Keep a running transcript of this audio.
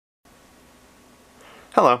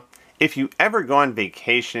Hello. If you ever go on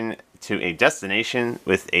vacation to a destination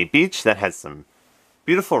with a beach that has some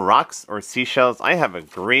beautiful rocks or seashells, I have a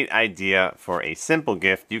great idea for a simple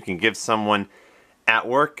gift you can give someone at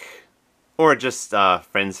work or just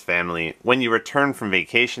friends, family, when you return from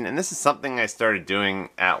vacation. And this is something I started doing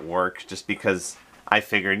at work just because I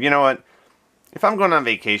figured, you know what, if I'm going on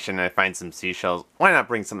vacation and I find some seashells, why not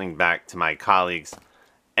bring something back to my colleagues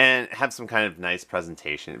and have some kind of nice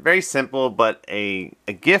presentation. Very simple, but a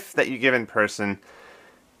gift that you give in person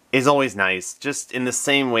is always nice, just in the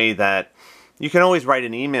same way that you can always write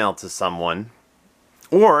an email to someone,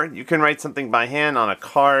 or you can write something by hand on a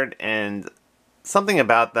card, and something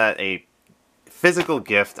about that, a physical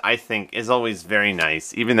gift, I think, is always very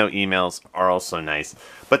nice, even though emails are also nice.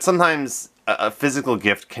 But sometimes a physical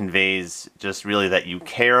gift conveys just really that you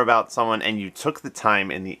care about someone and you took the time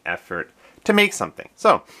and the effort to make something.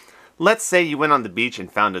 So, let's say you went on the beach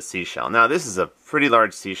and found a seashell. Now, this is a pretty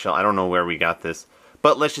large seashell. I don't know where we got this,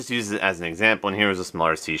 but let's just use it as an example. And here is a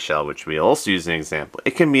smaller seashell, which we also use as an example.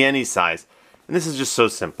 It can be any size, and this is just so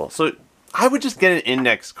simple. So, I would just get an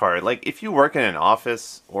index card. Like, if you work in an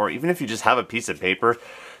office, or even if you just have a piece of paper,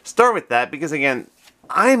 start with that, because again,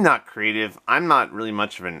 I'm not creative. I'm not really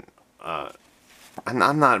much of an...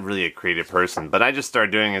 I'm not really a creative person, but I just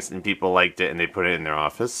started doing this and people liked it and they put it in their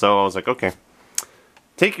office. So I was like, okay,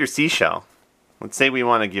 take your seashell. Let's say we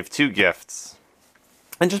want to give 2 gifts.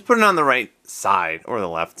 And just put it on the right side or the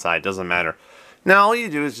left side, doesn't matter. Now all you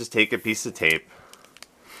do is just take a piece of tape.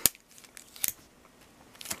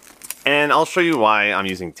 And I'll show you why I'm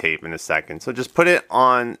using tape in a second. So just put it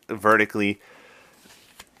on vertically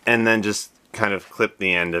and then just kind of clip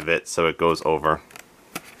the end of it so it goes over.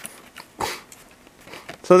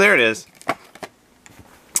 So there it is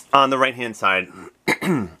on the right hand side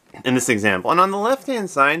in this example. And on the left hand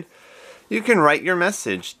side, you can write your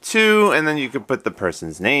message to, and then you could put the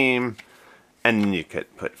person's name, and then you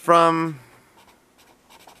could put from.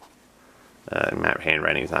 My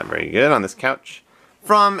handwriting is not very good on this couch.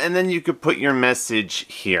 From, and then you could put your message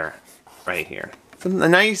here, right here. So a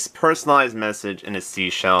nice personalized message in a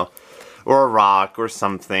seashell or a rock or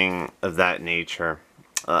something of that nature.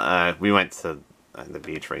 We went to the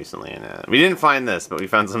beach recently, and we didn't find this, but we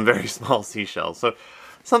found some very small seashells. So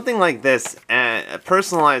something like this, a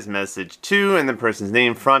personalized message to, and the person's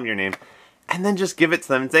name, from, your name, and then just give it to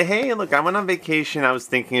them and say, hey, look, I went on vacation, I was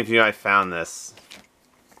thinking of you, I found this.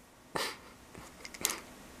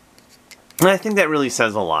 And I think that really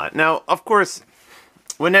says a lot. Now, of course,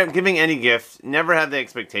 when they're giving any gift, never have the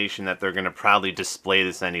expectation that they're going to proudly display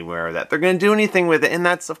this anywhere, or that they're going to do anything with it, and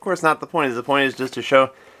that's, of course, not the point. The point is just to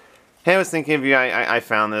show, hey, I was thinking of you, I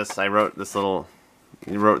found this, I wrote this little,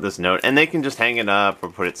 you wrote this note, and they can just hang it up or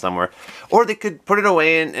put it somewhere. Or they could put it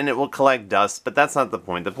away and it will collect dust, but that's not the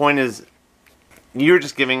point. The point is, you're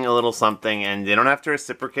just giving a little something, and they don't have to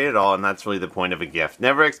reciprocate at all, and that's really the point of a gift.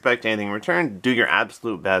 Never expect anything in return, do your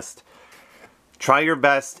absolute best, try your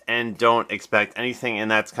best, and don't expect anything, and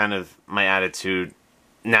that's kind of my attitude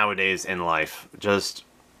nowadays in life. Just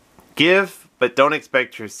give, but don't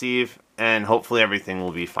expect to receive, and hopefully everything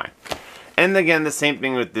will be fine. And again, the same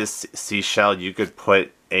thing with this seashell. You could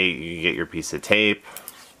put you get your piece of tape.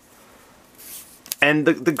 And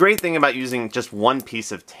the great thing about using just one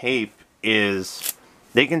piece of tape is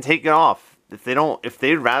they can take it off. If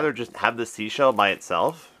they'd rather just have the seashell by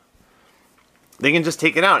itself, they can just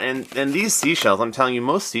take it out. And these seashells, I'm telling you,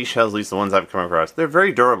 most seashells, at least the ones I've come across, they're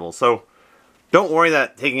very durable. So don't worry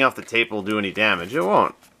that taking off the tape will do any damage. It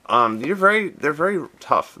won't. They're very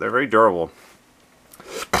tough. They're very durable.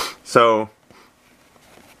 So,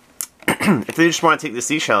 if they just want to take the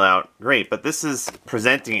seashell out, great. But this is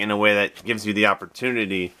presenting in a way that gives you the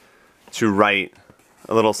opportunity to write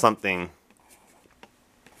a little something,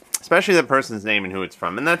 especially the person's name and who it's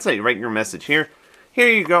from. And that's it. You write your message here. Here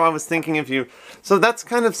you go. I was thinking of you. So that's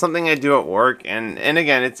kind of something I do at work. And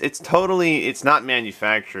again, it's not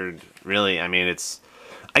manufactured, really. I mean,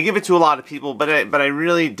 I give it to a lot of people, but I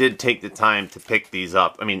really did take the time to pick these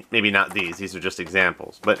up. I mean, maybe not these are just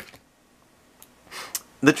examples. But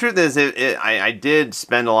the truth is, I did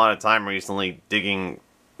spend a lot of time recently digging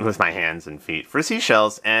with my hands and feet for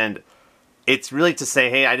seashells, and it's really to say,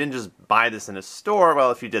 hey, I didn't just buy this in a store.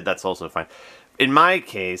 Well, if you did, that's also fine. In my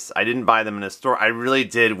case, I didn't buy them in a store. I really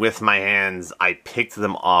did with my hands. I picked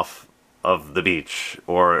them off of the beach,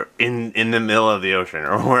 or in the middle of the ocean,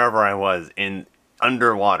 or wherever I was,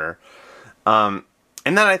 underwater. And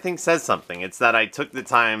that, I think, says something. It's that I took the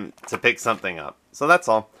time to pick something up. So that's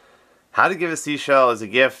all. How to give a seashell as a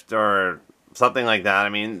gift, or something like that. I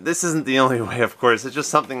mean, this isn't the only way, of course. It's just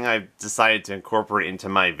something I've decided to incorporate into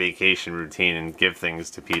my vacation routine and give things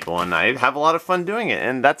to people, and I have a lot of fun doing it,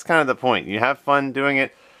 and that's kind of the point. You have fun doing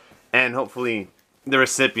it, and hopefully the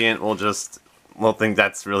recipient will think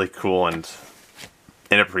that's really cool and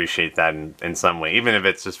appreciate that in some way, even if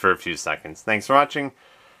it's just for a few seconds. Thanks for watching.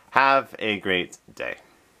 Have a great day.